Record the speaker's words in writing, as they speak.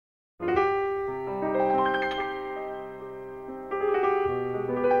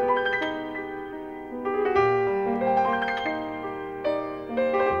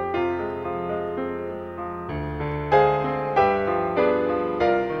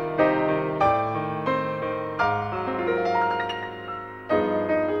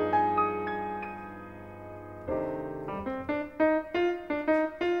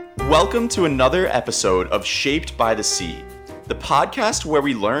Welcome to another episode of Shaped by the Sea, the podcast where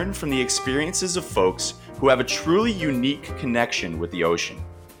we learn from the experiences of folks who have a truly unique connection with the ocean.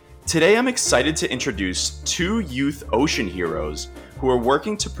 Today I'm excited to introduce two youth ocean heroes who are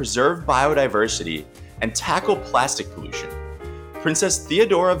working to preserve biodiversity and tackle plastic pollution, Princess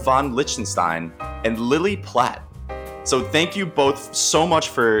Theodora von Lichtenstein and Lily Platt. So thank you both so much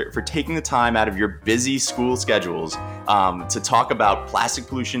for taking the time out of your busy school schedules to talk about plastic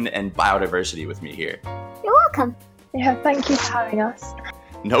pollution and biodiversity with me here. You're welcome. Yeah, thank you for having us.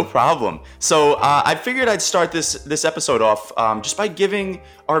 No problem. So I figured I'd start this episode off just by giving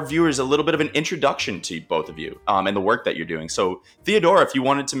our viewers a little bit of an introduction to both of you and the work that you're doing. So Theodora, if you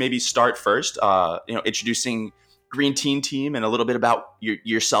wanted to maybe start first, introducing Green Teen Team and a little bit about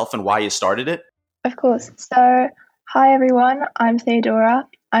yourself and why you started it. Of course. So, hi everyone, I'm Theodora.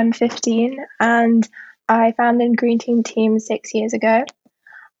 I'm 15 and I founded Green Teen Team 6 years ago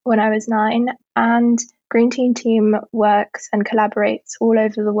when I was 9. And Green Teen Team works and collaborates all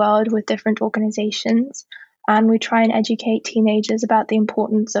over the world with different organizations. And we try and educate teenagers about the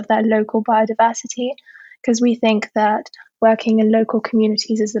importance of their local biodiversity, because we think that working in local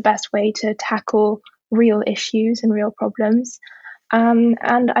communities is the best way to tackle real issues and real problems.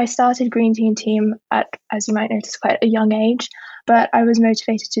 And I started Green Teen Team at, as you might notice, quite a young age, but I was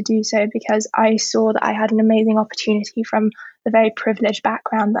motivated to do so because I saw that I had an amazing opportunity from the very privileged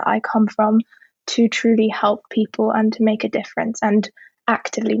background that I come from to truly help people and to make a difference and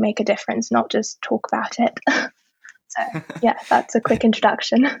actively make a difference, not just talk about it. So yeah, that's a quick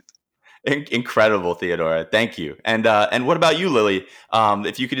introduction. Incredible, Theodora. Thank you. And what about you, Lily?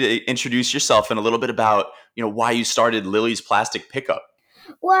 If you could introduce yourself and a little bit about why you started Lily's Plastic Pickup.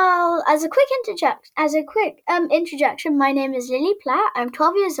 Well, as a quick introduction, my name is Lily Platt. I'm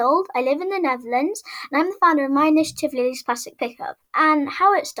 12 years old. I live in the Netherlands, and I'm the founder of my initiative, Lily's Plastic Pickup. And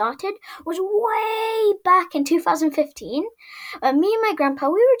how it started was way back in 2015. Me and my grandpa,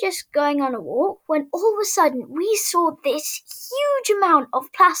 we were just going on a walk when all of a sudden we saw this huge amount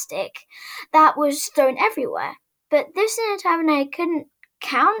of plastic that was thrown everywhere. But this in a time when I couldn't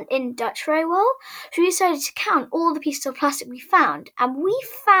count in Dutch very well, so we decided to count all the pieces of plastic we found, and we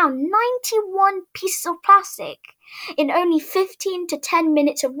found 91 pieces of plastic in only 15 to 10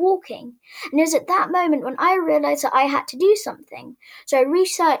 minutes of walking. And it was at that moment when I realized that I had to do something. So I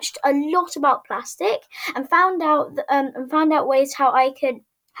researched a lot about plastic and found out ways how I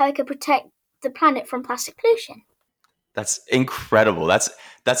could protect the planet from plastic pollution. That's incredible. That's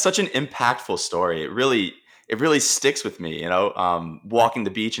such an impactful story. It really sticks with me, walking the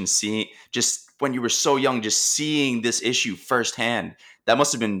beach and seeing, just when you were so young, just seeing this issue firsthand. That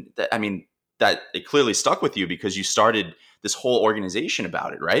must have been, that it clearly stuck with you because you started this whole organization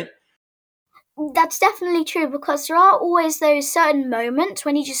about it, right? That's definitely true, because there are always those certain moments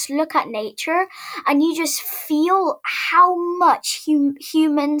when you just look at nature and you just feel how much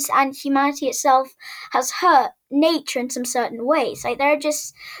humans and humanity itself has hurt nature in some certain ways. Like, there are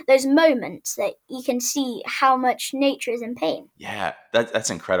just those moments that you can see how much nature is in pain. Yeah, that's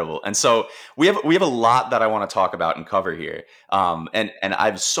incredible. And so we have a lot that I want to talk about and cover here. And I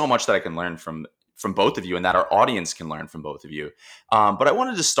have so much that I can learn from both of you, and that our audience can learn from both of you. But I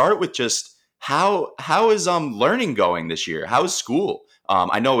wanted to start with just how is learning going this year? How is school?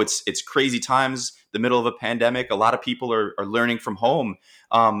 I know it's crazy times, the middle of a pandemic. A lot of people are learning from home.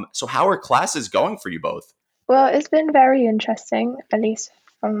 So how are classes going for you both? Well, it's been very interesting, at least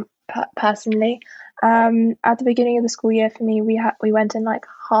from personally. At the beginning of the school year for me, we went in like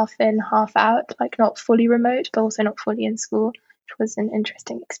half in, half out, like not fully remote, but also not fully in school, which was an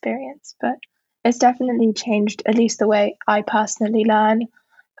interesting experience. But it's definitely changed, at least the way I personally learn.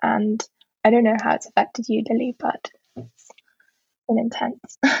 And I don't know how it's affected you, Lily, but it's been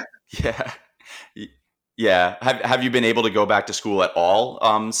intense. Yeah. Yeah. Have you been able to go back to school at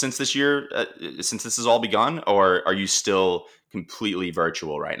all since this year, since this has all begun, or are you still completely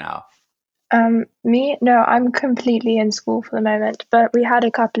virtual right now? No, I'm completely in school for the moment, but we had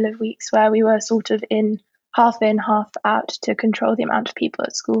a couple of weeks where we were sort of in, half out to control the amount of people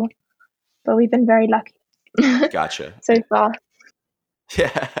at school. But we've been very lucky. Gotcha. So far.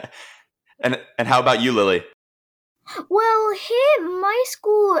 Yeah. And how about you, Lily? Well, here, my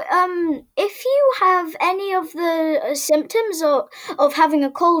school, if you have any of the symptoms of having a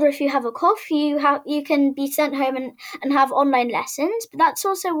cold, or if you have a cough, you can be sent home and have online lessons. But that's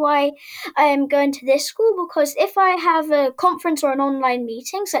also why I'm going to this school, because if I have a conference or an online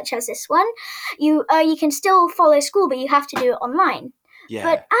meeting, such as this one, you can still follow school, but you have to do it online. Yeah.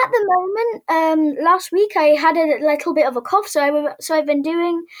 But at the moment, last week I had a little bit of a cough, so I've been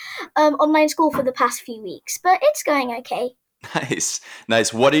doing online school for the past few weeks. But it's going okay. Nice,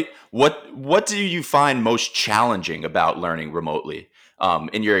 nice. What do you find most challenging about learning remotely?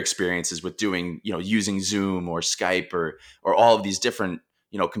 In your experiences with doing, using Zoom or Skype or all of these different,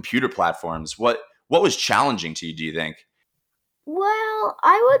 computer platforms. What was challenging to you, do you think? Well,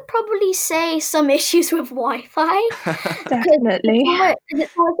 I would probably say some issues with Wi-Fi. Because Definitely.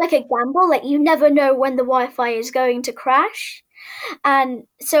 it's almost like a gamble. Like you never know when the Wi-Fi is going to crash, and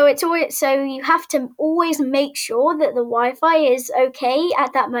so you have to always make sure that the Wi-Fi is okay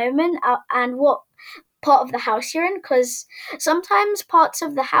at that moment, and what part of the house you're in. Because sometimes parts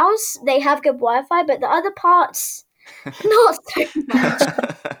of the house they have good Wi-Fi, but the other parts not so much. That's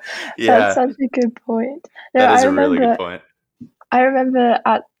Yeah, such a good point. No, that I is a really good remember point. I remember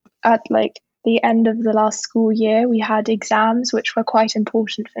at like the end of the last school year, we had exams which were quite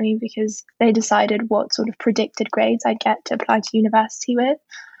important for me because they decided what sort of predicted grades I'd get to apply to university with.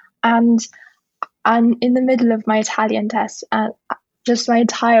 And in the middle of my Italian test, just my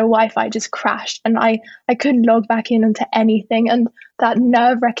entire Wi-Fi just crashed, and I couldn't log back in onto anything. And that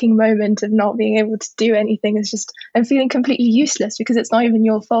nerve-wracking moment of not being able to do anything is just I'm feeling completely useless because it's not even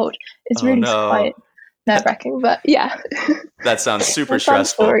your fault. It's Oh really quite no. nerve-wracking, but yeah. That sounds super They're fun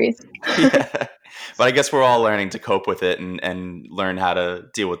stressful. stories. Yeah. But I guess we're all learning to cope with it and learn how to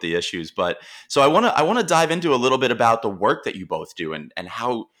deal with the issues. But so I want to dive into a little bit about the work that you both do and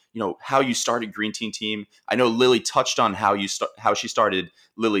how how you started Green Team. I know Lily touched on how she started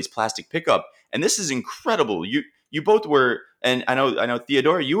Lily's plastic pickup, and this is incredible. You both were, and I know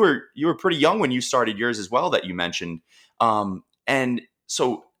Theodora, you were pretty young when you started yours as well that you mentioned. And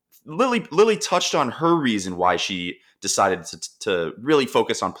so Lily touched on her reason why she decided to really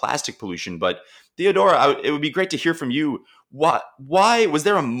focus on plastic pollution. But Theodora, it would be great to hear from you. Why was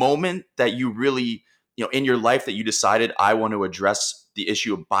there a moment that you really, in your life that you decided I want to address the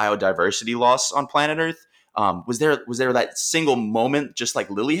issue of biodiversity loss on planet Earth? Was there that single moment just like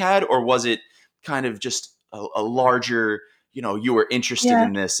Lily had, or was it kind of just a larger, you were interested Yeah,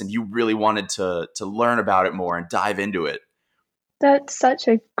 in this and you really wanted to learn about it more and dive into it? that's such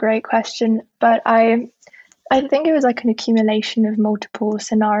a great question. But I think it was like an accumulation of multiple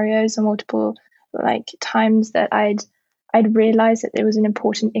scenarios or multiple like times that I'd realized that there was an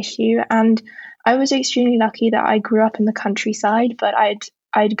important issue. And I was extremely lucky that I grew up in the countryside, but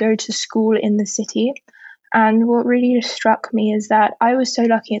I'd go to school in the city. And what really just struck me is that I was so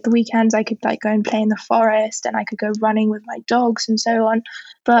lucky at the weekends I could like go and play in the forest and I could go running with my dogs and so on.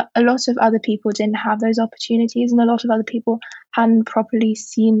 But a lot of other people didn't have those opportunities, and a lot of other people hadn't properly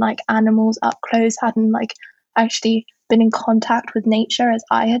seen like animals up close, hadn't like actually been in contact with nature as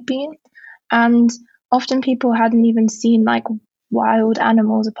I had been. And often people hadn't even seen like wild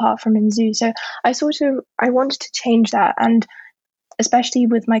animals apart from in zoos. So I wanted to change that, and especially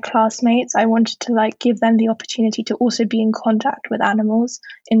with my classmates, I wanted to like give them the opportunity to also be in contact with animals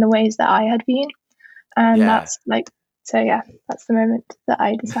in the ways that I had been. And Yeah. that's like so yeah, that's the moment that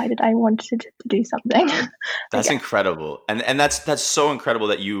I decided I wanted to do something. But That's yeah. incredible, and that's so incredible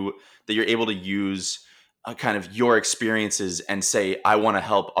that you're able to use kind of your experiences and say, I want to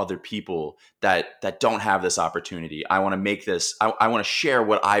help other people that don't have this opportunity. I want to make this. I want to share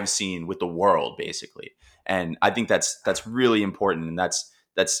what I've seen with the world, basically. And I think that's really important, and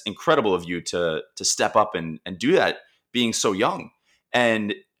that's incredible of you to step up and do that, being so young.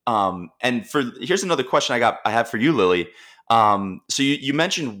 And for here's another question I have for you, Lily. So you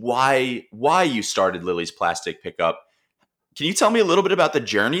mentioned why you started Lily's Plastic Pickup. Can you tell me a little bit about the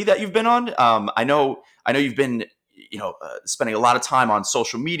journey that you've been on? I know you've been spending a lot of time on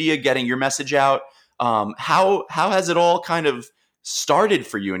social media, getting your message out. How has it all kind of started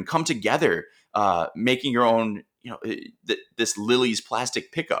for you and come together, making your own this Lily's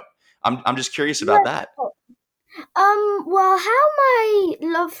Plastic Pickup? I'm just curious about that. Yeah. Well, how my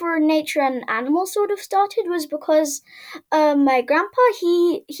love for nature and animals sort of started was because my grandpa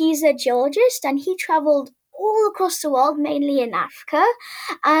he's a geologist and he traveled all across the world, mainly in Africa.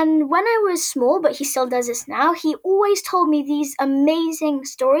 And when I was small, but he still does this now, he always told me these amazing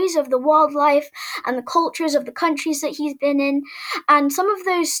stories of the wildlife and the cultures of the countries that he's been in. And some of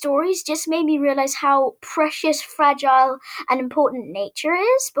those stories just made me realize how precious, fragile, and important nature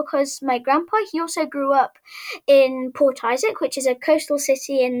is. Because my grandpa, he also grew up in Port Isaac, which is a coastal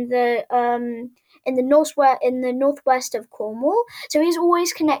city in the northwest of Cornwall. So he's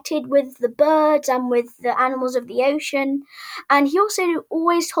always connected with the birds and with the animals of the ocean. And he also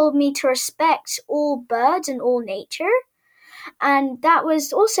always told me to respect all birds and all nature. And that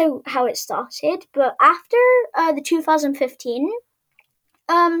was also how it started. But after the 2015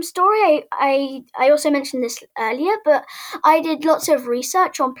 story, I also mentioned this earlier, but I did lots of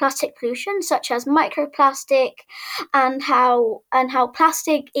research on plastic pollution, such as microplastic, and how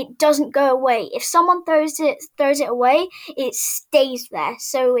plastic, it doesn't go away. If someone throws it away, it stays there,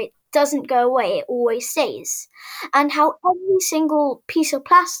 so it doesn't go away. It always stays. And how every single piece of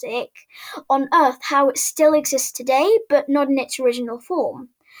plastic on Earth, how it still exists today, but not in its original form.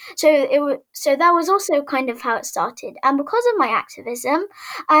 So that was also kind of how it started. And because of my activism,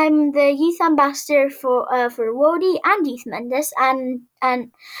 I'm the youth ambassador for WODI and Youth Mendus and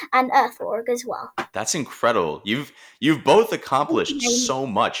Earth.org as well. That's incredible. You've both accomplished so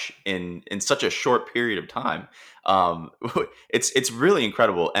much in such a short period of time. It's really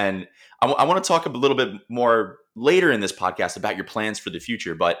incredible, and I want to talk a little bit more later in this podcast about your plans for the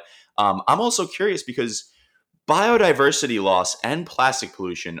future. But I'm also curious because biodiversity loss and plastic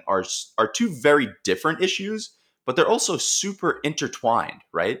pollution are two very different issues, but they're also super intertwined,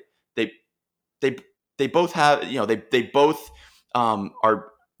 right? They both have, they both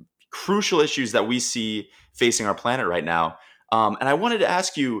are crucial issues that we see facing our planet right now. And I wanted to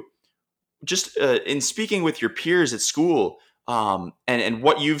ask you, just in speaking with your peers at school, and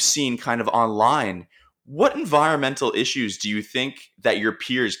what you've seen kind of online, what environmental issues do you think that your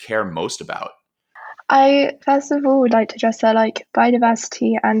peers care most about? I first of all would like to address that like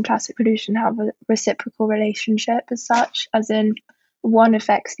biodiversity and plastic pollution have a reciprocal relationship as such, as in one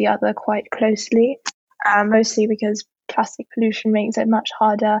affects the other quite closely, mostly because plastic pollution makes it much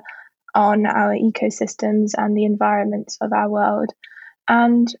harder on our ecosystems and the environments of our world.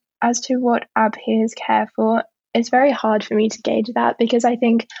 And as to what our peers care for, it's very hard for me to gauge that because I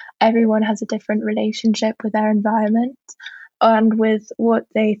think everyone has a different relationship with their environment and with what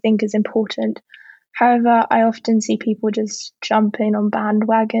they think is important. However, I often see people just jumping on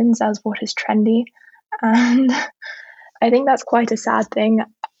bandwagons as what is trendy, and I think that's quite a sad thing.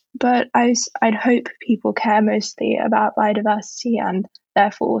 But I'd hope people care mostly about biodiversity and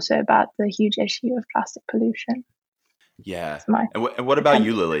therefore also about the huge issue of plastic pollution. Yeah. And what about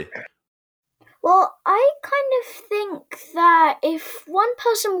you, Lily? Well, I kind of think that if one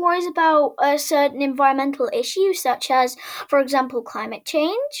person worries about a certain environmental issue, such as, for example, climate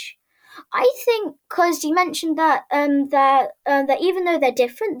change, I think because you mentioned that that even though they're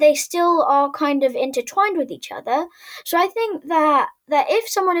different, they still are kind of intertwined with each other. So I think that if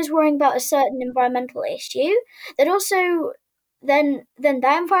someone is worrying about a certain environmental issue, that also then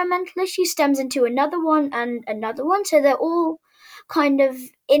that environmental issue stems into another one and another one. So they're all kind of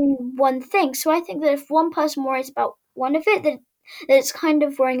in one thing. So I think that if one person worries about one of it, that it's kind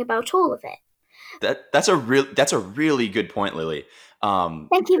of worrying about all of it. That's a really good point, Lily.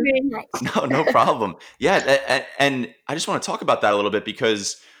 Thank you very much. No problem. Yeah, and I just want to talk about that a little bit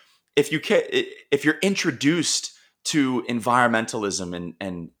because if you're introduced to environmentalism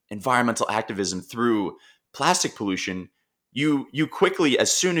and environmental activism through plastic pollution, you quickly,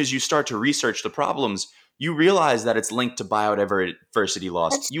 as soon as you start to research the problems, you realize that it's linked to biodiversity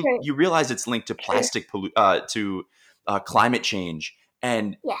loss. That's true. You realize it's linked to climate change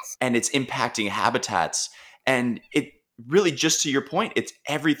and Yes. and it's impacting habitats. And it really, just to your point,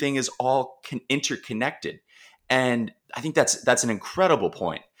 everything is all interconnected. And I think that's an incredible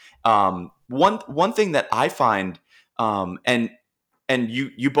point. One thing that I find, and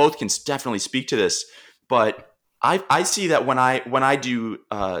you both can definitely speak to this, but I see that when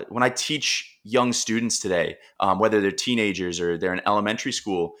I teach young students today, whether they're teenagers or they're in elementary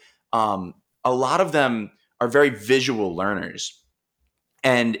school, a lot of them are very visual learners.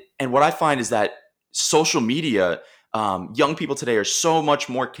 And what I find is that social media, young people today are so much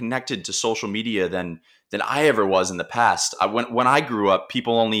more connected to social media than I ever was in the past. When I grew up,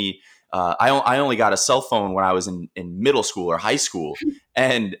 people I only got a cell phone when I was in middle school or high school,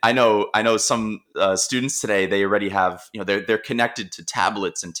 and I know some students today, they already have, they're connected to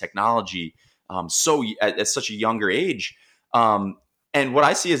tablets and technology so at such a younger age. And what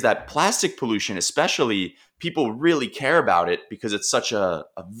I see is that plastic pollution, especially, people really care about it because it's such a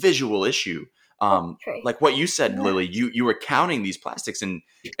visual issue. Like what you said, yeah. Lily, you were counting these plastics and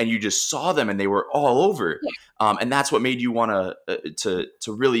you just saw them and they were all over. Yeah. And that's what made you want to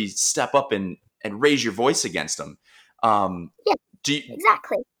really step up and raise your voice against them. Yeah,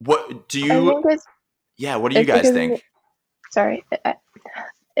 exactly. What do you? Yeah, what do you guys think? Sorry,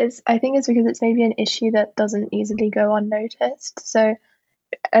 I think it's because it's maybe an issue that doesn't easily go unnoticed. So,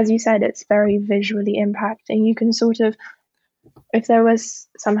 as you said, it's very visually impacting. You can sort of, if there was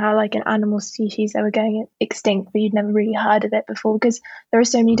somehow like an animal species that were going extinct, but you'd never really heard of it before, because there are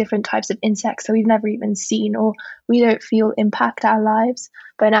so many different types of insects that we've never even seen or we don't feel impact our lives.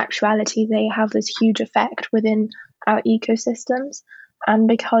 But in actuality, they have this huge effect within our ecosystems. And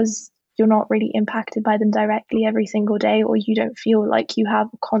because you're not really impacted by them directly every single day, or you don't feel like you have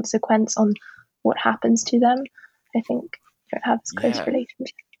a consequence on what happens to them, I think you don't have as close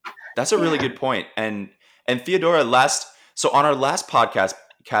relationship. That's a really good point. And Theodora, on our last podcast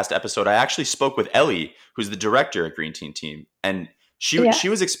episode, I actually spoke with Ellie, who's the director at Green Teen Team, and she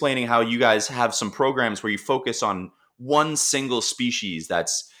was explaining how you guys have some programs where you focus on one single species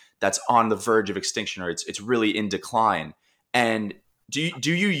that's on the verge of extinction, or it's really in decline. And do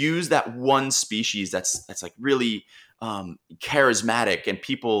you use that one species that's like really charismatic and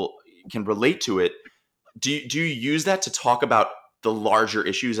people can relate to it? Do you use that to talk about the larger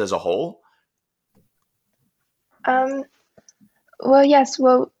issues as a whole? Well, yes.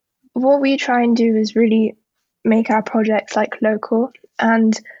 Well, what we try and do is really make our projects like local,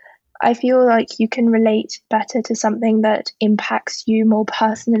 and I feel like you can relate better to something that impacts you more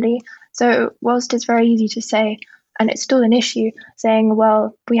personally. So whilst it's very easy to say, and it's still an issue, saying,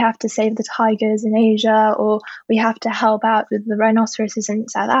 well, we have to save the tigers in Asia, or we have to help out with the rhinoceroses in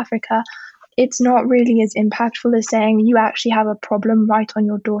South Africa, it's not really as impactful as saying you actually have a problem right on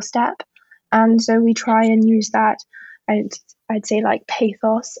your doorstep. And so we try and use that, I'd say, like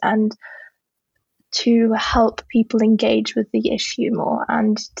pathos, and to help people engage with the issue more,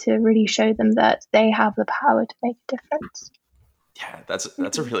 and to really show them that they have the power to make a difference. Yeah,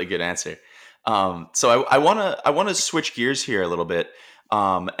 that's a really good answer. So I want to switch gears here a little bit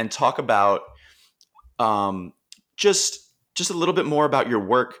and talk about just a little bit more about your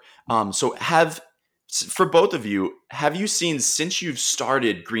work. For both of you, have you seen, since you've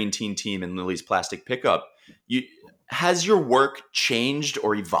started Green Teen Team and Lily's Plastic Pickup, has your work changed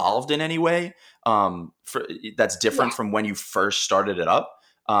or evolved in any way that's different from when you first started it up?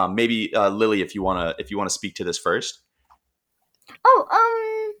 Maybe Lily, if you want to speak to this first.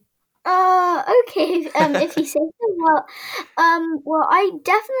 Okay. If you say so, well, I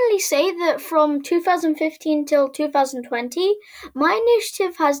definitely say that from 2015 till 2020, my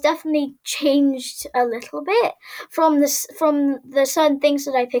initiative has definitely changed a little bit from the certain things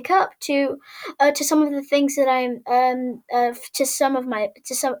that I pick up to some of the things that I'm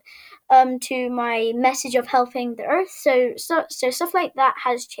to my message of helping the earth. So stuff like that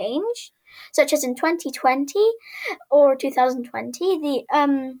has changed, such as in 2020 or 2020,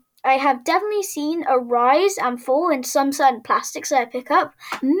 I have definitely seen a rise and fall in some certain plastics that I pick up,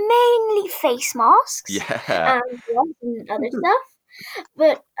 mainly face masks and gloves and other stuff.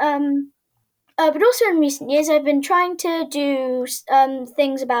 But also in recent years, I've been trying to do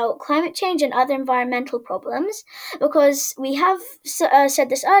things about climate change and other environmental problems, because we have said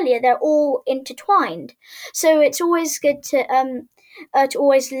this earlier, they're all intertwined. So it's always good to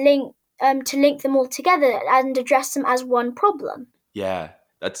always link them all together and address them as one problem. Yeah,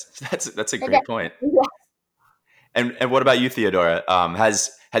 that's a great point. Yeah. And what about you, Theodora?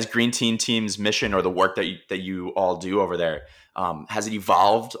 Has Green Teen Team's mission, or the work that you all do over there, has it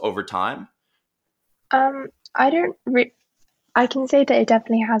evolved over time? I can say that it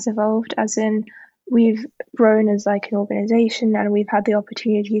definitely has evolved, as in we've grown as like an organization, and we've had the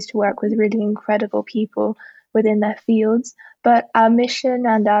opportunities to work with really incredible people within their fields. But our mission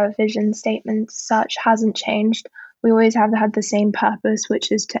and our vision statement such hasn't changed. We always have had the same purpose,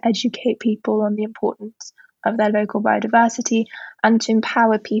 which is to educate people on the importance of their local biodiversity, and to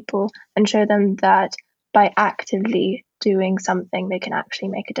empower people and show them that by actively doing something, they can actually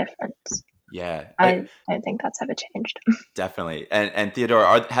make a difference. Yeah, I don't think that's ever changed. Definitely. And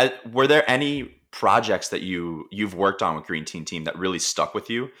Theodora, were there any projects that you've worked on with Green Teen Team that really stuck with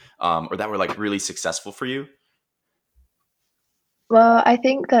you, or that were like really successful for you? Well, I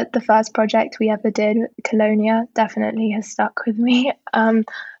think that the first project we ever did, Colonia, definitely has stuck with me.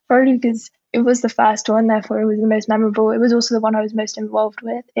 Probably because it was the first one, therefore it was the most memorable. It was also the one I was most involved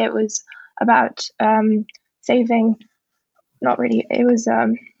with. It was about saving, not really, it was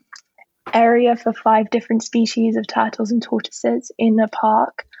area for 5 different species of turtles and tortoises in a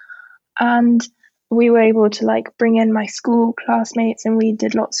park. And we were able to like bring in my school classmates, and we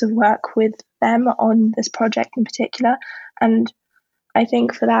did lots of work with them on this project in particular. And I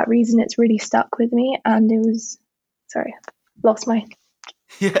think for that reason, it's really stuck with me. And it was, lost my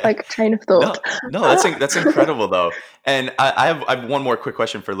train of thought. No, that's incredible though. And I have one more quick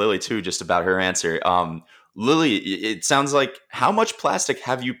question for Lily too, just about her answer. Lily, it sounds like, how much plastic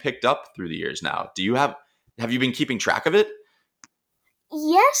have you picked up through the years now? Have you been keeping track of it?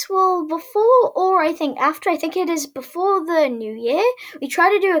 Yes, well, before, or I think after, I think it is before the new year, we try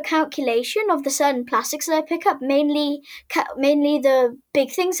to do a calculation of the certain plastics that I pick up, mainly the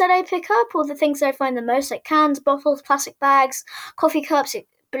big things that I pick up, or the things that I find the most, like cans, bottles, plastic bags, coffee cups,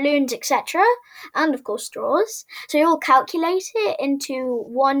 balloons, etc., and of course straws. So you all calculate it into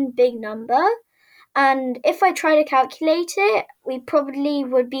one big number. And if I try to calculate it, we probably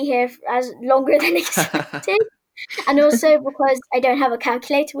would be here as longer than expected. And also because I don't have a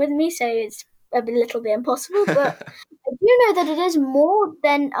calculator with me, so it's a little bit impossible. But I do know that it is more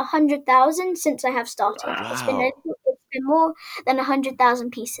than 100,000 since I have started. Wow. It's been more than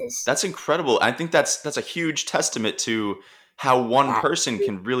 100,000 pieces. That's incredible. I think that's a huge testament to how one person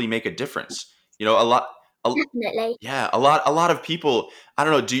can really make a difference. You know, Definitely. Yeah, a lot of people. I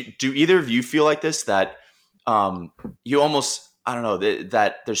don't know. Do either of you feel like this? That you almost, I don't know,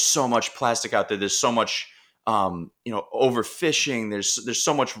 that there's so much plastic out there. There's so much overfishing. There's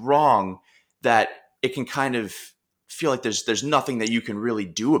so much wrong that it can kind of feel like there's nothing that you can really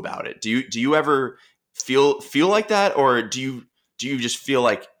do about it. Do you ever feel like that, or do you just feel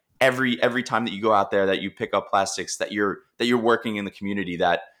like every time that you go out there that you pick up plastics, that you're working in the community,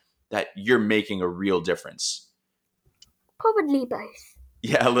 that you're making a real difference? Probably both.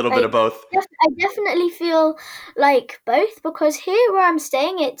 Yeah, a little bit of both. I definitely feel like both, because here where I'm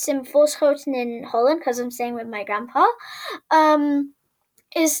staying, it's in Forschoten in Holland, because I'm staying with my grandpa.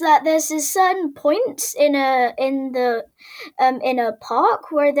 Is that there's this certain points in a park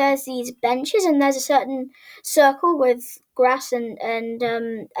where there's these benches, and there's a certain circle with grass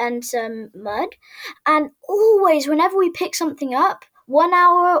and some mud, and always whenever we pick something up, 1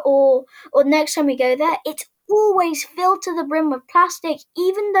 hour or next time we go there, it's always filled to the brim with plastic,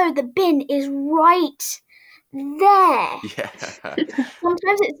 even though the bin is right there. Yeah.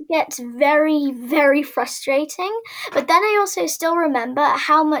 Sometimes it gets very, very frustrating, but then I also still remember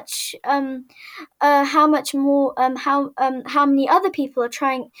how much more how many other people are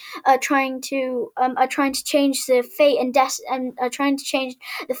trying to change the fate and are trying to change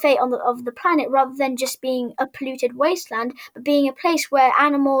the fate of the planet, rather than just being a polluted wasteland, but being a place where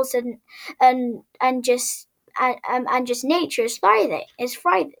animals and just nature is thriving. It's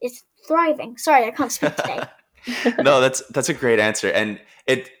thriving. Sorry, I can't speak today. No, that's a great answer, and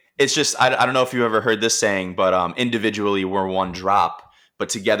it's just I don't know if you ever heard this saying, but individually we're one drop, but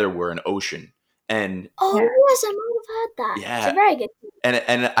together we're an ocean. And yes, I might have heard that. Yeah, it's a very good quote.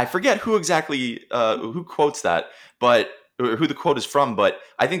 And I forget who exactly who quotes that, but who the quote is from. But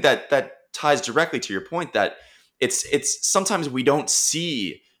I think that ties directly to your point, that it's sometimes we don't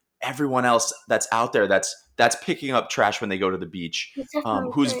see everyone else that's out there that's picking up trash when they go to the beach,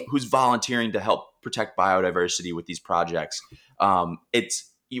 who's volunteering to help protect biodiversity with these projects.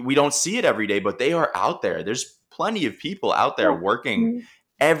 We don't see it every day, but they are out there. There's plenty of people out there working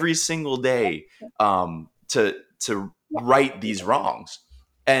every single day to right these wrongs.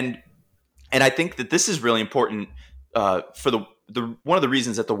 And I think that this is really important for the one of the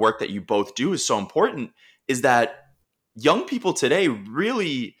reasons that the work that you both do is so important is that young people today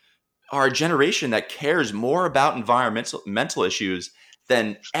really are a generation that cares more about environmental issues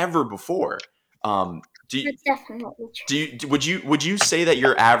than ever before. That's definitely true. Would you say that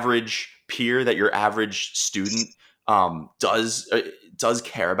your average peer, that your average student does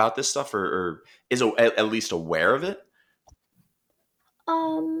care about this stuff, or is at least aware of it?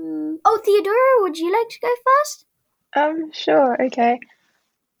 Theodora, would you like to go first? Sure, okay.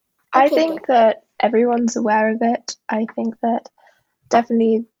 I think that everyone's aware of it. I think that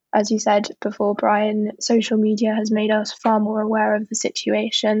definitely, as you said before, Brian, social media has made us far more aware of the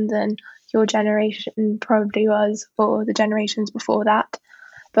situation than your generation probably was, or the generations before that.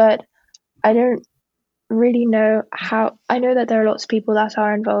 But I don't really know how. I know that there are lots of people that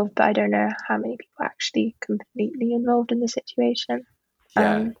are involved, but I don't know how many people are actually completely involved in the situation.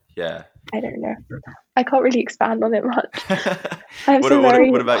 Yeah. I don't know. I can't really expand on it much. I have some very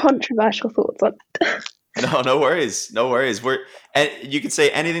controversial thoughts on it. No worries. And you can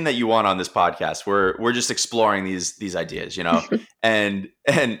say anything that you want on this podcast. We're just exploring these ideas, you know, and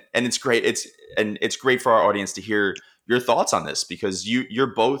it's great. It's great for our audience to hear your thoughts on this, because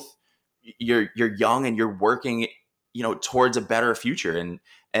you're both young and you're working, you know, towards a better future.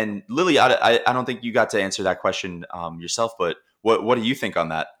 And Lily, I don't think you got to answer that question yourself, but what do you think on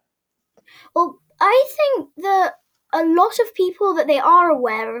that? Well, I think that a lot of people, that they are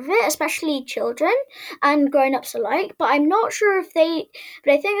aware of it, especially children and grown-ups alike, but I'm not sure if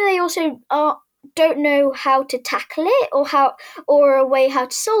but I think that they also don't know how to tackle it, or a way how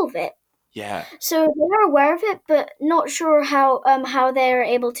to solve it. Yeah. So they are aware of it, but not sure how they're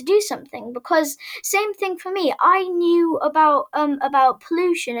able to do something. Because same thing for me. I knew about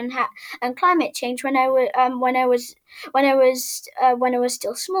pollution and climate change when I was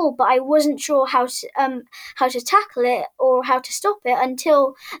still small, but I wasn't sure how to tackle it or how to stop it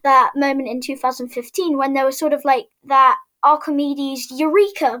until that moment in 2015, when there was sort of like that Archimedes'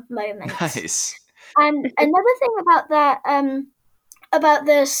 eureka moment. Nice. And another thing about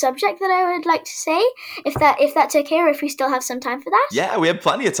the subject that I would like to say, if that's okay, or if we still have some time for that. Yeah, we have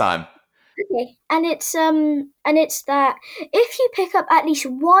plenty of time. Okay, and it's that if you pick up at least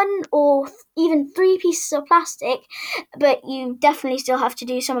one or even three pieces of plastic, but you definitely still have to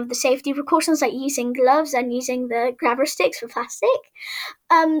do some of the safety precautions like using gloves and using the grabber sticks for plastic.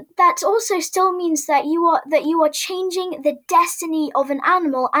 That also still means that you are changing the destiny of an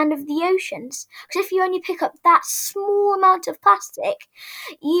animal and of the oceans. Because if you only pick up that small amount of plastic,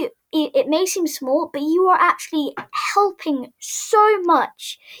 it may seem small, but you are actually helping so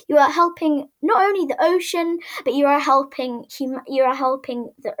much. You are helping not only the ocean, but you are helping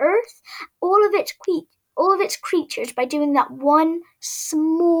the earth, all of its creatures by doing that one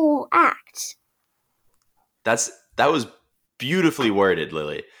small act. That was beautifully worded,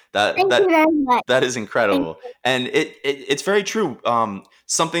 Lily. Thank you very much. That is incredible. And it's very true.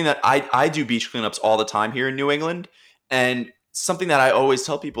 Something that I do beach cleanups all the time here in New England, and something that I always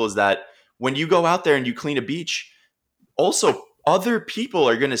tell people is that when you go out there and you clean a beach, also other people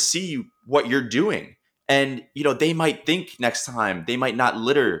are going to see what you're doing. And, they might think next time, they might not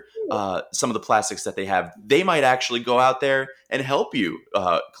litter some of the plastics that they have. They might actually go out there and help you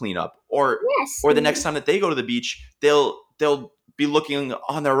clean up. Or the next time that they go to the beach, they'll be looking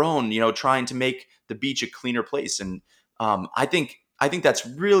on their own, trying to make the beach a cleaner place. And I think that's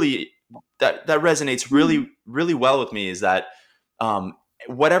really, that resonates really, really well with me, is that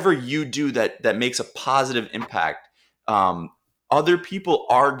whatever you do that makes a positive impact, other people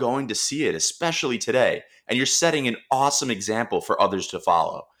are going to see it, especially today. And you're setting an awesome example for others to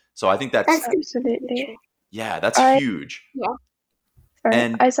follow. So I think that's absolutely, yeah, that's huge. Yeah.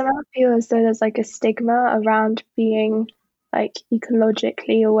 And I somehow feel as though there's like a stigma around being like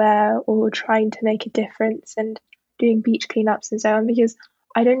ecologically aware or trying to make a difference and doing beach cleanups and so on, because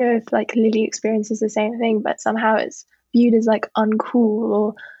I don't know if like Lily experiences the same thing, but somehow it's viewed as like uncool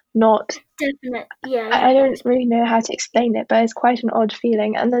or not. Definitely, yeah. I don't really know how to explain it, but it's quite an odd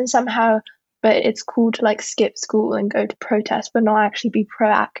feeling. And then somehow, but it's cool to like skip school and go to protest, but not actually be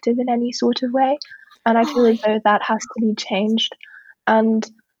proactive in any sort of way. And I feel as though that has to be changed. And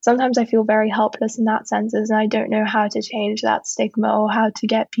sometimes I feel very helpless in that sense, and I don't know how to change that stigma or how to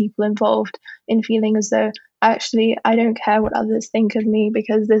get people involved in feeling as though actually I don't care what others think of me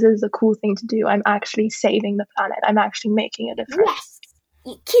because this is a cool thing to do. I'm actually saving the planet. I'm actually making a difference. Yes.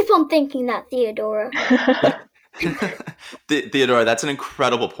 You keep on thinking that, Theodora. Theodora, that's an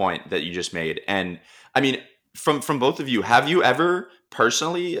incredible point that you just made. And I mean, from both of you, have you ever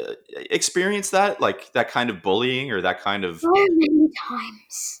personally experienced that, like that kind of bullying or that kind of? So many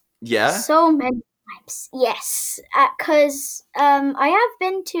times. Yeah. So many times. Yes, because I have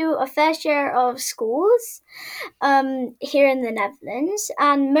been to a fair share of schools here in the Netherlands,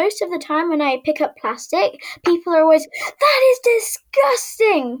 and most of the time when I pick up plastic, people are always, "That is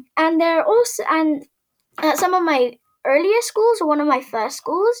disgusting," and they're also at some of my earlier schools, or one of my first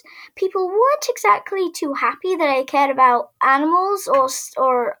schools, people weren't exactly too happy that I cared about animals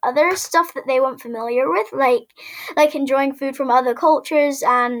or other stuff that they weren't familiar with, like enjoying food from other cultures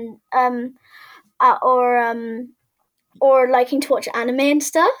and or liking to watch anime and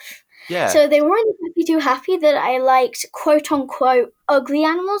stuff. Yeah. So they weren't too happy that I liked quote unquote ugly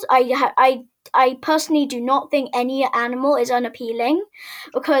animals. I personally do not think any animal is unappealing,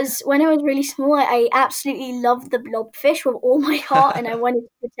 because when I was really small, I absolutely loved the blobfish with all my heart, and I wanted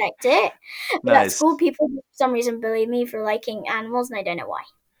to protect it. But Nice. at school, people for some reason bullied me for liking animals, and I don't know why.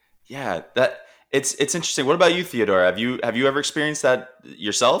 Yeah, it's interesting. What about you, Theodora? Have you ever experienced that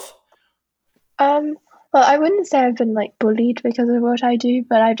yourself? Well, I wouldn't say I've been like bullied because of what I do,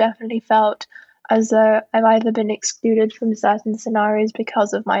 but I've definitely felt as though I've either been excluded from certain scenarios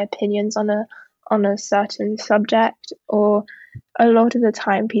because of my opinions on a certain subject, or a lot of the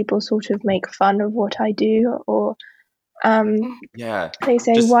time people sort of make fun of what I do, or they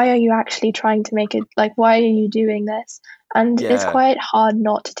say, why are you actually trying to make it, like, why are you doing this? And it's quite hard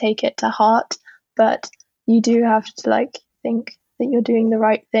not to take it to heart, but you do have to like think that you're doing the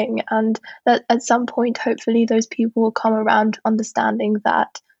right thing, and that at some point hopefully those people will come around to understanding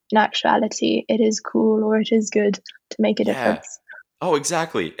that in actuality it is cool or it is good to make a difference. Oh,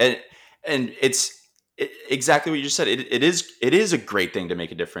 exactly. And it's exactly what you just said. It is a great thing to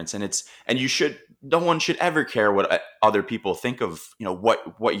make a difference, and no one should ever care what other people think of,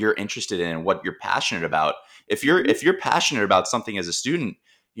 what you're interested in and what you're passionate about. If you're passionate about something as a student,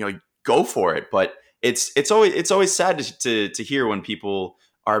 go for it. But it's always sad to hear when people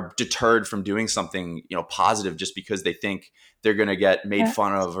are deterred from doing something, positive just because they think they're going to get made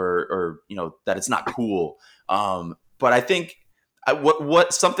fun of or that it's not cool. but I think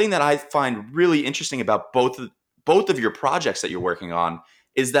what something that I find really interesting about both of your projects that you're working on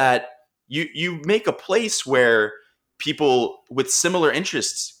is that you make a place where people with similar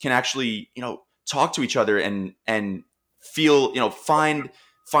interests can actually, talk to each other and feel, find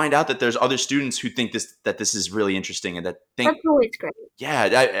out that there's other students who think that this is really interesting and that think, That's always great.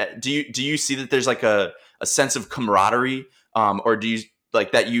 yeah. Do you see that there's like a sense of camaraderie, or do you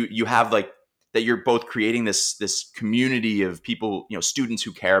like that you have like that you're both creating this community of people, students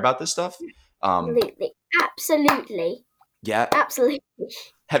who care about this stuff? Absolutely. Yeah. Absolutely.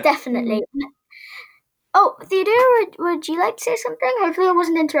 Definitely. Oh, Theodora, would you like to say something? Hopefully I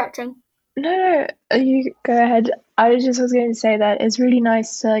wasn't interrupting. No, you go ahead. I just was going to say that it's really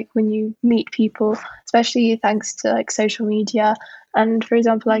nice to, like, when you meet people, especially thanks to like social media. And for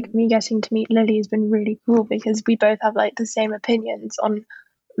example, like me getting to meet Lily has been really cool because we both have like the same opinions on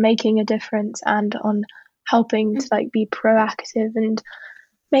making a difference and on helping to like be proactive and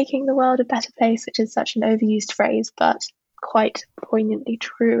making the world a better place, which is such an overused phrase, but quite poignantly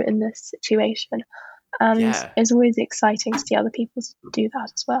true in this situation. And it's always exciting to see other people do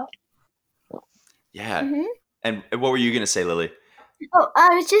that as well. Yeah. Mm-hmm. And what were you going to say, Lily? Oh,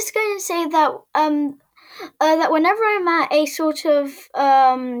 I was just going to say that that whenever I'm at a sort of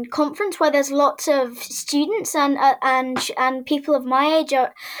conference where there's lots of students and people of my age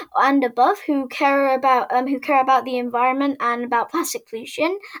and above who care about the environment and about plastic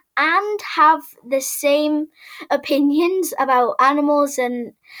pollution and have the same opinions about animals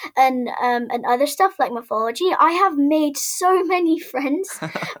and other stuff like mythology, I have made so many friends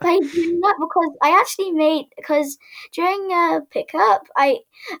by doing that because during pickup I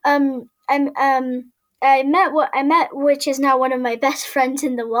met, which is now one of my best friends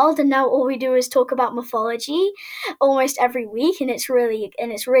in the world, and now all we do is talk about mythology almost every week, and it's really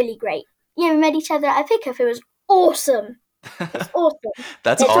great. Yeah, we met each other at Pickup. It was awesome. It's awesome.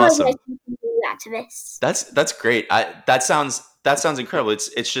 That's awesome. Really nice activists. That's great. That sounds incredible.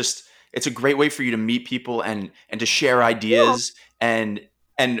 It's a great way for you to meet people and to share ideas. Yeah.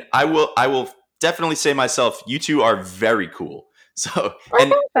 And I will definitely say myself, you two are very cool. So,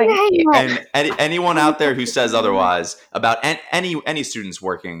 and anyone out there who says otherwise about any students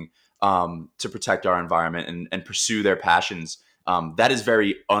working to protect our environment and pursue their passions, that is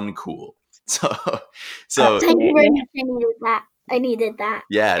very uncool. So thank you very much. I needed that.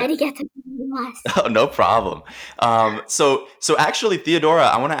 Yeah. I had to get to Oh, no problem. So actually, Theodora,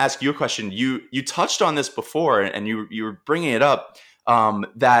 I want to ask you a question. You touched on this before, and you were bringing it up,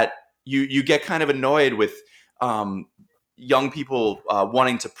 that you get kind of annoyed with young people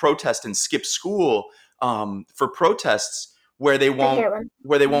wanting to protest and skip school for protests where they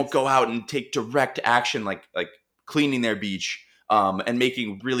won't go out and take direct action, like cleaning their beach and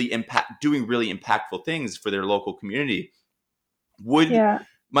making doing really impactful things for their local community.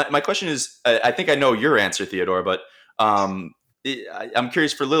 My question is, I think I know your answer, Theodora, but I'm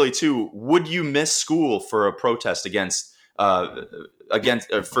curious for Lily too. Would you miss school for a protest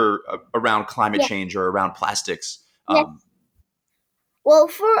around climate change or around plastics? Yes. Well,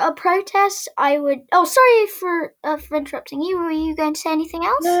 for a protest, I would. Oh, sorry for interrupting you. Were you going to say anything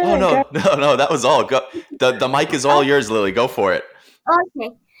else? No. That was all. Go. The mic is all yours, Lily. Go for it.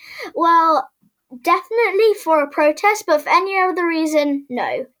 Okay. Well, definitely for a protest, but for any other reason,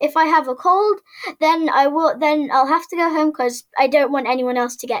 no. If I have a cold, then I'll have to go home because I don't want anyone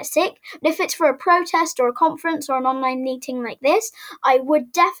else to get sick. But if it's for a protest or a conference or an online meeting like this, I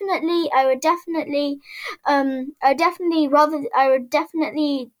would definitely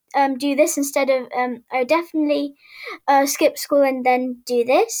do this instead of I would definitely skip school and then do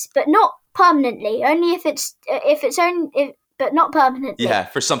this, but not permanently. Only but not permanently. Yeah,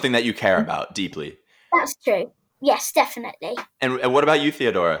 for something that you care about deeply. That's true. Yes, definitely. And what about you,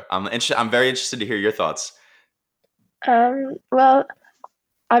 Theodora? I'm very interested to hear your thoughts. Well,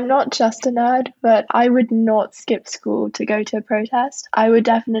 I'm not just a nerd, but I would not skip school to go to a protest. I would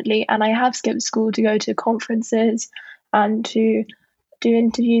definitely, and I have skipped school to go to conferences and to do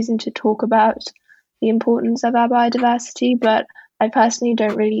interviews and to talk about the importance of our biodiversity, but I personally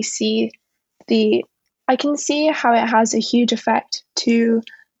don't really see I can see how it has a huge effect to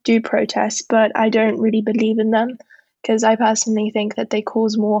do protests, but I don't really believe in them because I personally think that they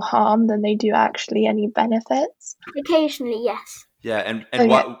cause more harm than they do actually any benefits. Occasionally, yes. Yeah, and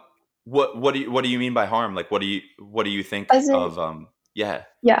okay. What do you mean by harm? Like, what do you think of? Yeah.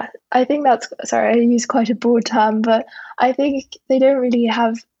 Yeah, I think sorry, I use quite a broad term, but I think they don't really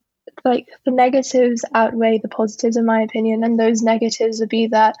have, like, the negatives outweigh the positives in my opinion, and those negatives would be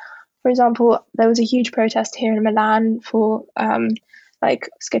that, for example, there was a huge protest here in Milan for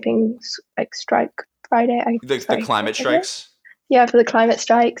skipping strike Friday. The climate strikes. Yeah, for the climate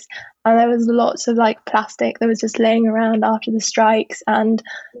strikes. And there was lots of like plastic that was just laying around after the strikes, and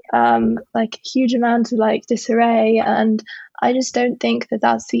like huge amounts of like disarray. And I just don't think that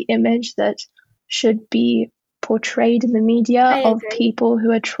that's the image that should be portrayed in the media of people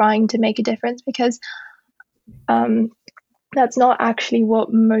who are trying to make a difference, because that's not actually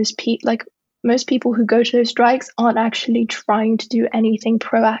what most people who go to those strikes aren't actually trying to do anything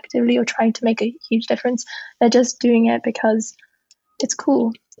proactively or trying to make a huge difference. They're just doing it because it's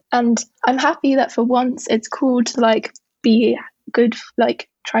cool. And I'm happy that for once it's cool to like be good, like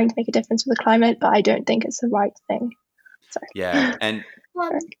trying to make a difference with the climate, but I don't think it's the right thing. Sorry. Yeah, and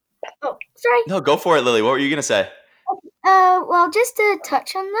sorry. No, go for it, Lily. What were you gonna say? Well, just to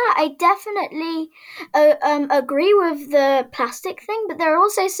touch on that, I definitely agree with the plastic thing, but there are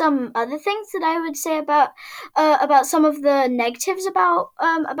also some other things that I would say about some of the negatives about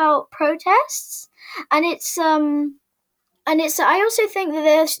protests, and it's I also think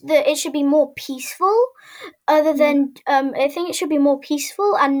that it should be more peaceful, other than I think it should be more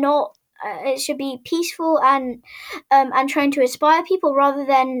peaceful and not. It should be peaceful and trying to inspire people rather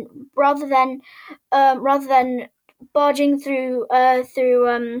than barging through roads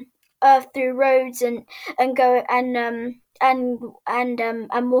and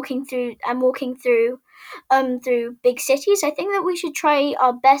walking through big cities. I think that we should try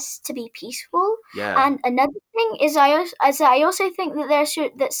our best to be peaceful. Yeah. And another thing is I also think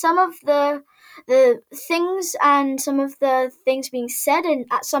that some of the things and some of the things being said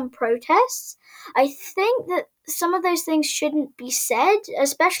at some protests, I think that some of those things shouldn't be said,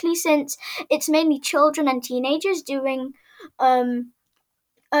 especially since it's mainly children and teenagers doing the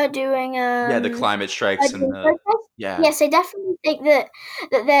climate strikes and Yes, I definitely think that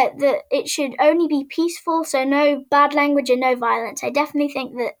it should only be peaceful, so no bad language and no violence. I definitely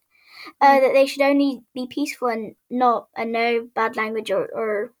think that that they should only be peaceful and no bad language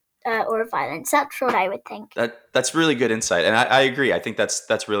or violence. That's what I would think. That's really good insight, and I agree. I think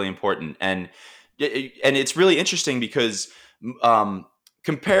that's really important, and it's really interesting because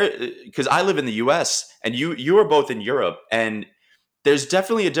because I live in the U.S. and you are both in Europe, and there's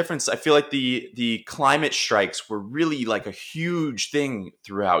definitely a difference. I feel like the climate strikes were really like a huge thing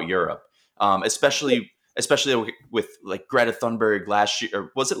throughout Europe, especially with like Greta Thunberg last year.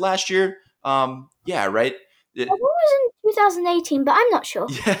 Or was it last year? Yeah, right. It was in 2018, but I'm not sure.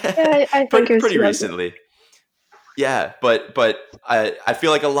 Yeah, I think it was pretty recently. Yeah, but I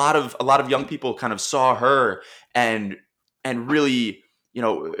feel like a lot of young people kind of saw her and really, you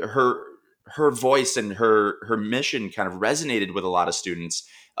know, her voice and her mission kind of resonated with a lot of students,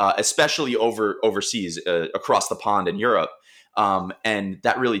 especially overseas, across the pond in Europe, and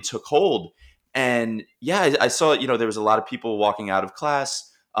that really took hold. And yeah, I saw, you know, there was a lot of people walking out of class,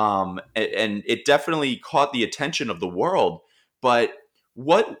 and it definitely caught the attention of the world. But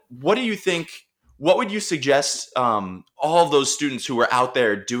what do you think? What would you suggest all of those students who were out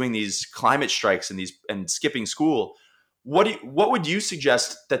there doing these climate strikes and skipping school? What would you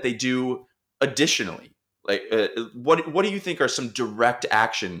suggest that they do additionally? Like, what do you think are some direct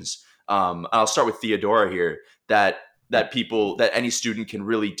actions? I'll start with Theodora here, that any student can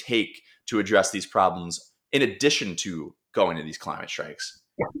really take to address these problems in addition to going to these climate strikes.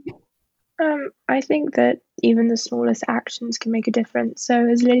 I think that even the smallest actions can make a difference. So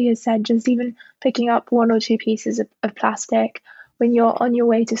as Lydia said, just even picking up one or two pieces of plastic when you're on your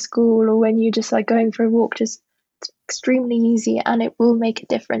way to school, or when you're just like going for a walk, just extremely easy, and it will make a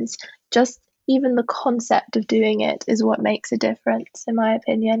difference. Just even the concept of doing it is what makes a difference, in my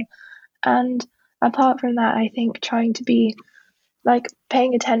opinion. And apart from that, I think trying to be like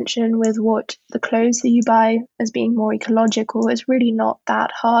paying attention with what the clothes that you buy as being more ecological is really not that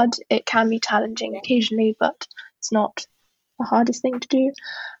hard. It can be challenging occasionally, but it's not the hardest thing to do.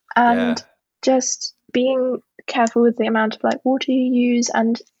 And just being careful with the amount of like water you use,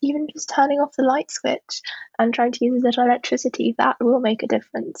 and even just turning off the light switch and trying to use as little electricity, that will make a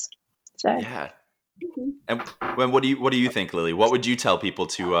difference. So yeah. And what do you think, Lily? What would you tell people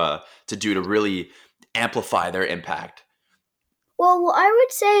to do to really amplify their impact? Well, what I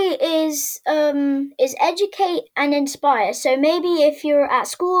would say is educate and inspire. So maybe if you're at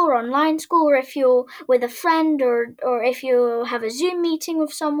school or online school, or if you're with a friend, or if you have a Zoom meeting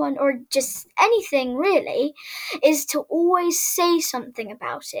with someone, or just anything really, is to always say something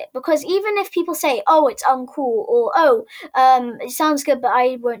about it. Because even if people say, "Oh, it's uncool," or "Oh, it sounds good, but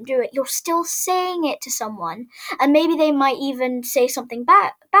I won't do it," you're still saying it to someone, and maybe they might even say something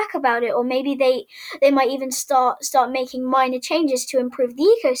back about it, or maybe they might even start making minor changes to improve the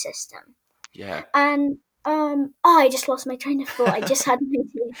ecosystem. Yeah. And I just lost my train of thought. I just had an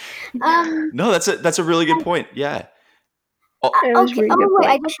idea. No, that's a really good point. Yeah. It was Okay. really Oh good wait,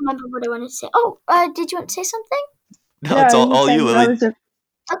 I point. just remembered what I wanted to say. Oh, did you want to say something? No, No, it's I was all you, saying that Lily. was a really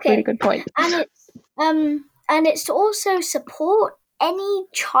Okay. good point. And it's to also support any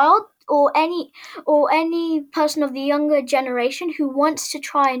child or any person of the younger generation who wants to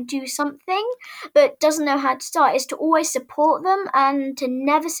try and do something but doesn't know how to start, is to always support them and to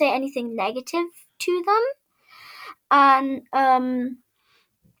never say anything negative to them. And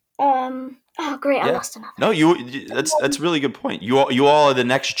oh great, I Yeah. lost another. No, that's a really good point. You all are the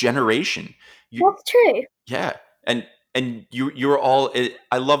next generation. That's true. Yeah, and you're all.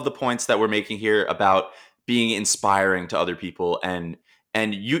 I love the points that we're making here about being inspiring to other people, and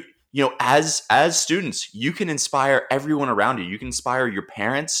you know as students, you can inspire everyone around you. You can inspire your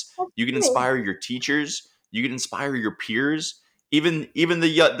parents. That's You can true. inspire your teachers. You can inspire your peers. Even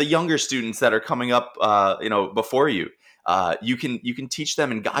the younger students that are coming up, before you. You can teach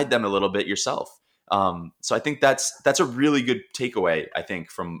them and guide them a little bit yourself. So I think that's a really good takeaway. I think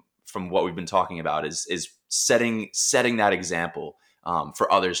from what we've been talking about is setting that example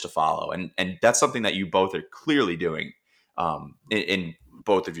for others to follow, and that's something that you both are clearly doing in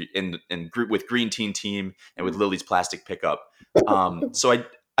both of you in group with Green Teen Team and with Lily's Plastic Pickup. So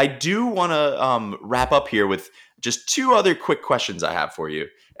I do want to wrap up here with just two other quick questions I have for you,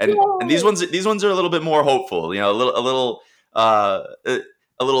 and these ones are a little bit more hopeful. You know, a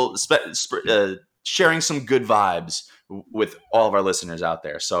little sharing some good vibes with all of our listeners out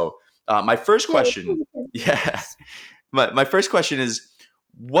there. So my first question, yeah, my first question is,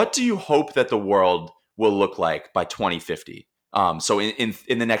 what do you hope that the world will look like by 2050? So in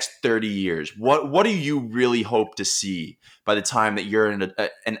the next 30 years, what do you really hope to see by the time that you're an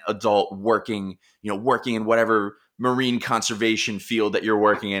adult working in whatever marine conservation field that you're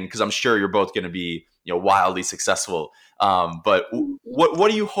working in? Because I'm sure you're both going to be wildly successful. But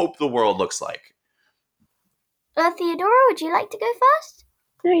what do you hope the world looks like? Theodora, would you like to go first?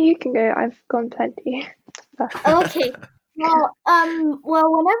 No, you can go. I've gone plenty. Okay.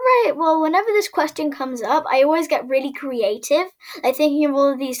 Whenever this question comes up, I always get really creative, like thinking of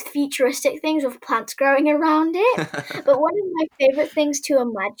all of these futuristic things with plants growing around it. But one of my favorite things to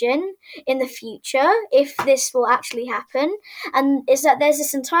imagine in the future, if this will actually happen, and is that there's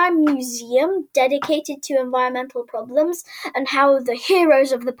this entire museum dedicated to environmental problems and how the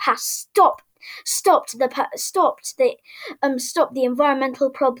heroes of the past stopped the environmental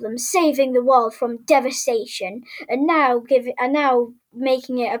problems, saving the world from devastation, and now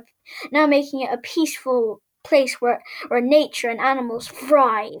making it a peaceful place where nature and animals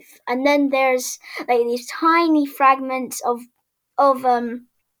thrive. And then there's like these tiny fragments of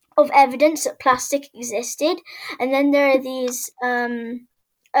evidence that plastic existed, and then there are these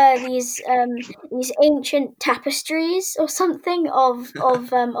ancient tapestries or something of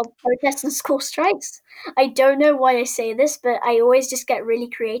protests and school strikes. I don't know why I say this, but I always just get really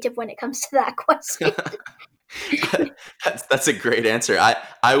creative when it comes to that question. That's a great answer.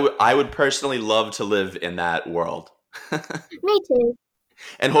 I would personally love to live in that world. Me too.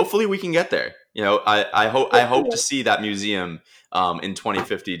 And hopefully we can get there. I hope to see that museum in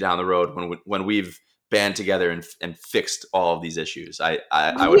 2050 down the road when we've band together and fixed all of these issues. I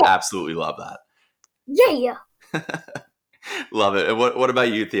would absolutely love that. Yeah. Love it. And what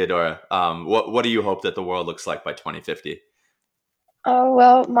about you, Theodora? What do you hope that the world looks like by 2050? Oh,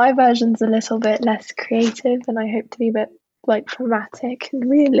 well, my version's a little bit less creative, and I hope to be a bit like dramatic and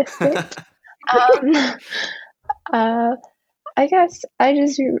realistic. I guess I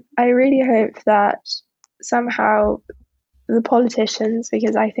really hope that somehow the politicians,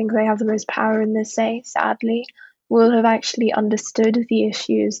 because I think they have the most power in this say, sadly, will have actually understood the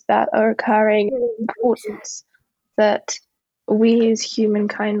issues that are occurring, the importance that we as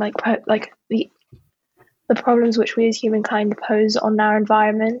humankind, like the problems which we as humankind pose on our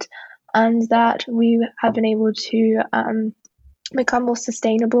environment, and that we have been able to become more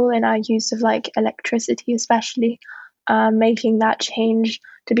sustainable in our use of like electricity, especially making that change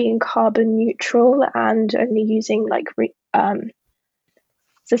to being carbon neutral and only using like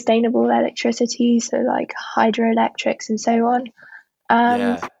sustainable electricity, so like hydroelectrics and so on.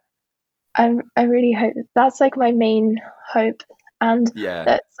 And I really hope that's like my main hope, and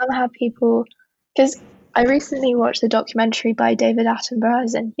that somehow people, because I recently watched the documentary by David Attenborough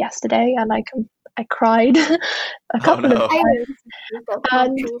as in yesterday, and I cried a couple of times.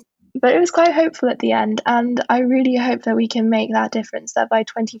 But it was quite hopeful at the end, and I really hope that we can make that difference, that by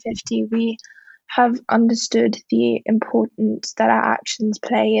 2050 we have understood the importance that our actions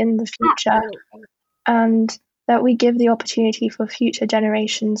play in the future. Absolutely. And that we give the opportunity for future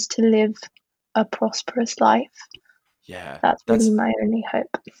generations to live a prosperous life. Yeah, That's really my only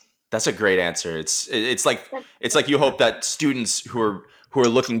hope. That's a great answer. It's like you hope that students who are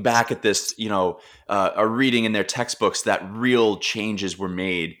looking back at this, are reading in their textbooks that real changes were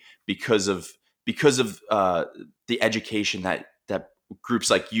made because of the education that groups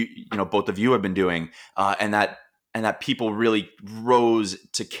like both of you have been doing, and that people really rose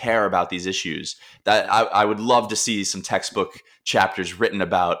to care about these issues. That I would love to see some textbook chapters written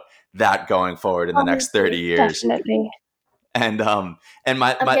about that going forward in the next 30 years. Definitely. And I'm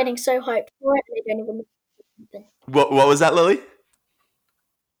getting so hyped for it. I don't even know. What was that, Lily?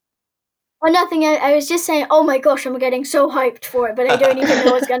 Oh, nothing. I was just saying, oh my gosh, I'm getting so hyped for it, but I don't even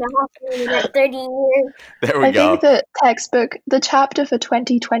know what's going to happen in the next 30 years. There we go. I think the chapter for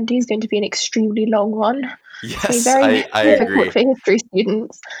 2020 is going to be an extremely long one. Yes, very I agree. For history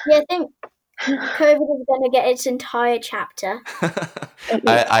students. Yeah, I think COVID is going to get its entire chapter.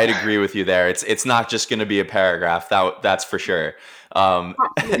 I'd agree with you there. It's not just going to be a paragraph. That's for sure. And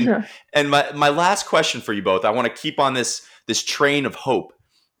my last question for you both, I want to keep on this train of hope.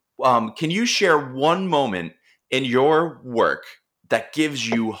 Can you share one moment in your work that gives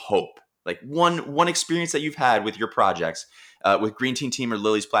you hope? Like one experience that you've had with your projects, with Green Teen Team or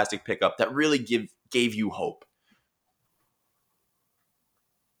Lily's Plastic Pickup, that really gave you hope?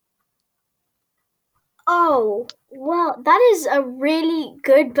 Oh, well, that is a really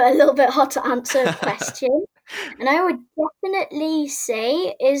good but a little bit hard to answer question. And I would definitely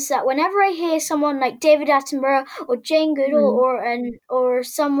say is that whenever I hear someone like David Attenborough or Jane Goodall or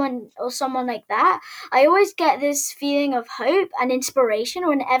someone like that, I always get this feeling of hope and inspiration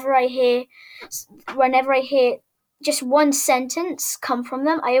whenever I hear just one sentence come from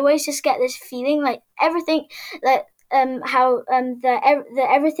them. I always just get this feeling like everything that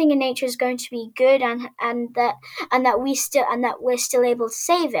everything in nature is going to be good and that we're still able to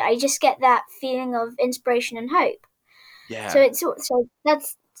save it. I just get that feeling of inspiration and hope. Yeah. So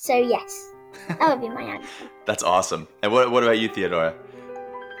yes, that would be my answer. That's awesome. And what about you, Theodora?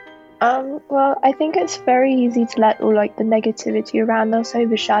 Well, I think it's very easy to let all like the negativity around us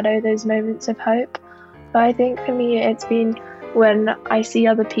overshadow those moments of hope. But I think for me, it's been when I see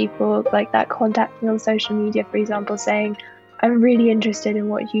other people like that contact me on social media, for example, saying, I'm really interested in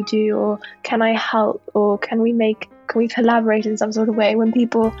what you do, or can I help, or can we collaborate in some sort of way? When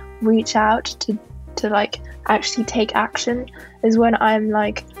people reach out to like actually take action is when I'm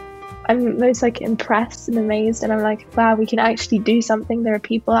most like impressed and amazed, and I'm like, wow, we can actually do something. There are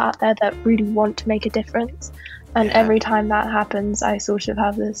people out there that really want to make a difference. And every time that happens, I sort of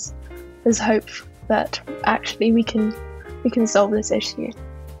have this hope that actually we can solve this issue.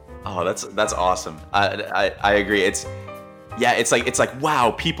 Oh, that's awesome. I agree. It's like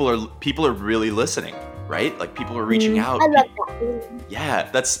wow, people are really listening, right? Like people are reaching out. I love that. Yeah,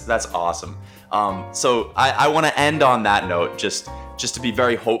 that's awesome. So I want to end on that note, just to be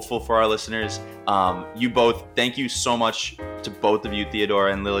very hopeful for our listeners. You both, thank you so much to both of you,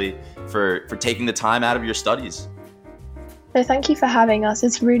 Theodora and Lily, for taking the time out of your studies. So thank you for having us.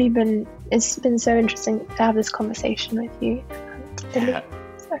 It's been so interesting to have this conversation with you. Yeah.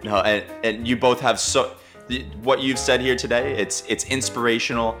 No, and you both have what you've said here today. It's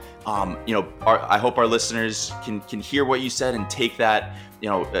inspirational. I hope our listeners can hear what you said and take that,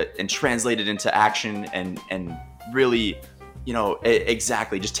 and translate it into action and really,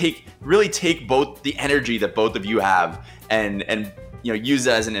 exactly. Just take both the energy that both of you have and use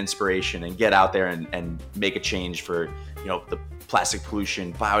it as an inspiration and get out there and make a change for the plastic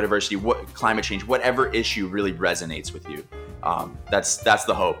pollution, biodiversity, climate change, whatever issue really resonates with you. That's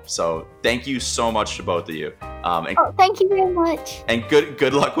the hope. So thank you so much to both of you. Thank you very much. And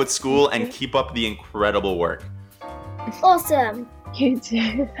good luck with school and keep up the incredible work. Awesome. You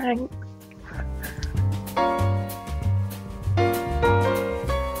too. Thanks.